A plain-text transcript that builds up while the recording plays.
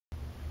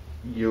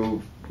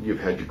you've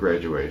had your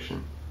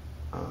graduation.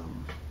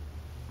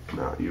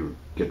 Now you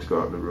get to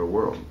go out in the real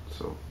world.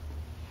 So,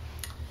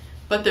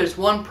 but there's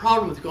one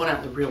problem with going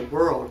out in the real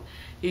world.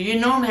 You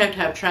normally have to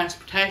have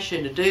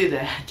transportation to do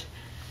that,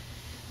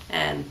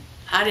 and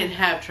I didn't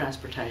have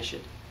transportation.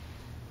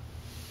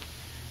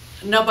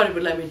 Nobody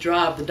would let me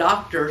drive. The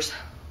doctors,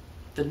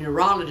 the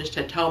neurologist,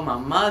 had told my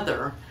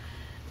mother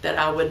that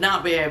I would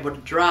not be able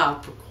to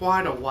drive for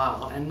quite a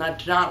while, and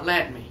did not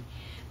let me.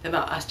 That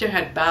I still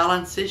had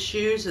balance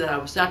issues, that I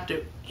was not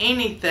doing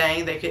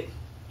anything that could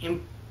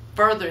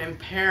further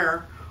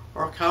impair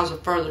or cause a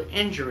further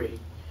injury.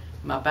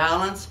 My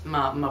balance,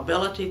 my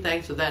mobility,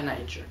 things of that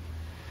nature.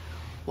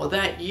 Well,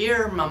 that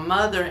year, my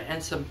mother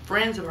and some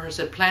friends of hers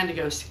had planned to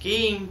go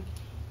skiing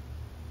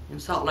in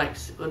Salt Lake,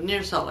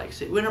 near Salt Lake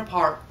City, Winter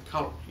Park,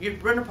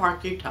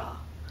 Utah.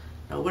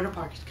 No, Winter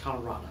Park is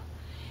Colorado.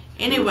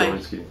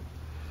 Anyway,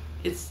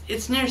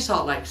 it's near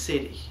Salt Lake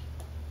City.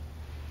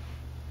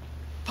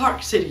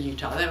 Park City,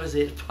 Utah. That was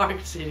it. Park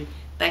City.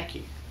 Thank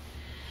you.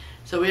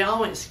 So we all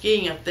went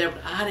skiing up there,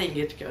 but I didn't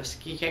get to go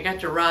skiing. I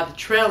got to ride the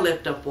trail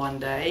lift up one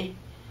day,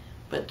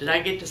 but did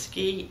I get to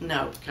ski?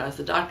 No, because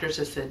the doctors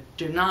had said,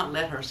 do not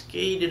let her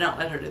ski, do not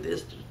let her do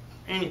this, do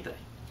anything.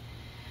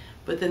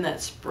 But then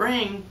that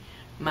spring,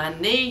 my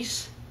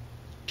niece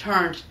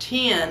turned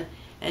 10,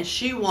 and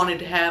she wanted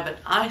to have an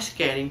ice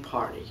skating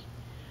party.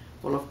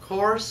 Well, of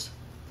course,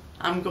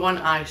 I'm going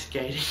ice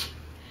skating.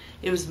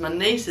 It was my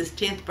niece's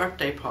 10th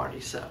birthday party,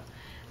 so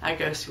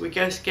we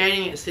go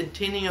skating at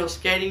Centennial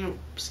skating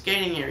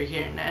area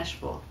here in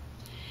Nashville.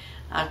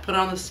 I put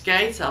on the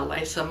skates, I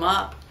lace them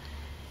up,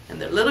 and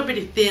they're little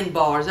bitty thin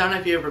bars. I don't know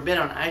if you've ever been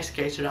on ice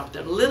skates or not, but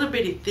they're little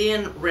bitty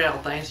thin rail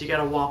things you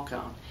got to walk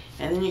on.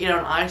 And then you get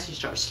on ice and you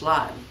start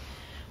sliding.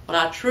 Well,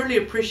 I truly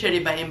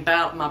appreciated my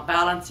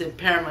balance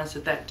impairments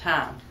at that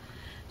time.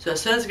 So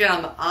as soon as I got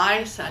on the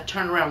ice, I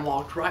turned around and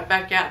walked right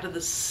back out to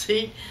the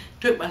seat,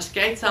 took my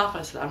skates off.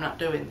 I said, I'm not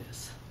doing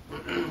this.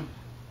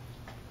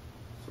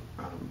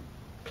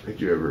 Have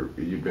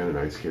you've been an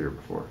ice skater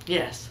before?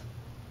 Yes.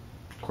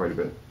 Quite a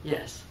bit?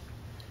 Yes.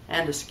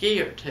 And a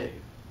skier too.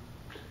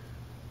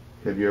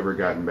 Have you ever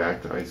gotten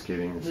back to ice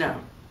skating? No.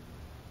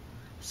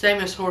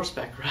 Same as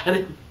horseback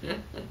riding.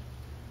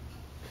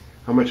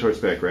 How much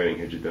horseback riding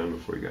had you done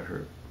before you got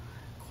hurt?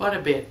 Quite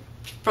a bit.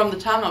 From the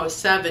time I was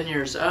 7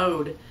 years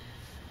old,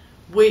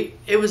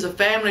 it was a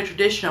family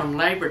tradition on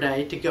Labor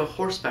Day to go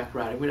horseback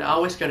riding. We'd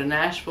always go to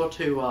Nashville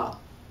to,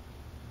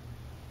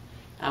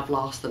 I've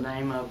lost the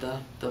name of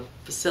the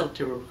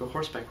facility where we go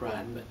horseback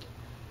riding, but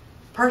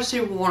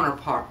Percy Warner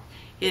Park.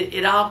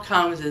 It all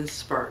comes in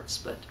spurts,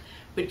 but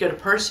we'd go to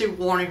Percy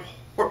Warner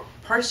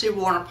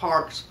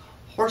Park's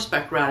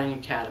Horseback Riding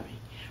Academy.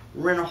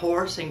 Rent a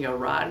horse and go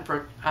riding for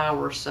an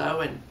hour or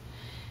so, and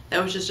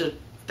that was just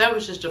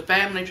a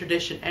family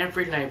tradition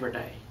every Labor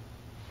Day.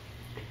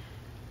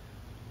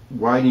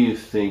 Why do you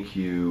think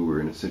you were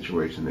in a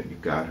situation that you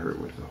got hurt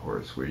with the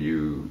horse? Did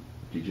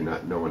you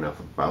not know enough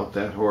about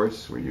that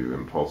horse? Were you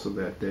impulsive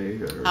that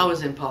day? Or? I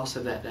was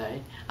impulsive that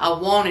day. I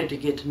wanted to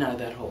get to know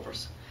that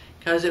horse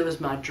because it was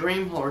my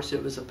dream horse.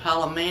 It was a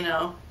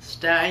Palomino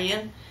stallion.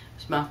 It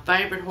was my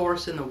favorite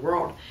horse in the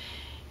world.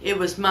 It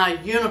was my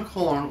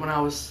unicorn when I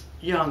was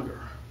younger.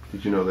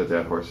 Did you know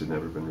that horse had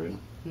never been ridden?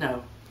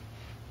 No.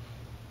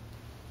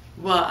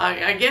 Well,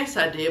 I guess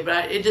I did,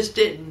 but it just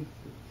didn't.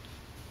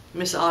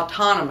 Miss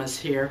Autonomous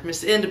here,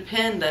 Miss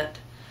Independent,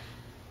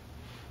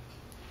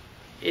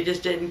 it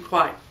just didn't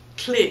quite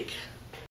click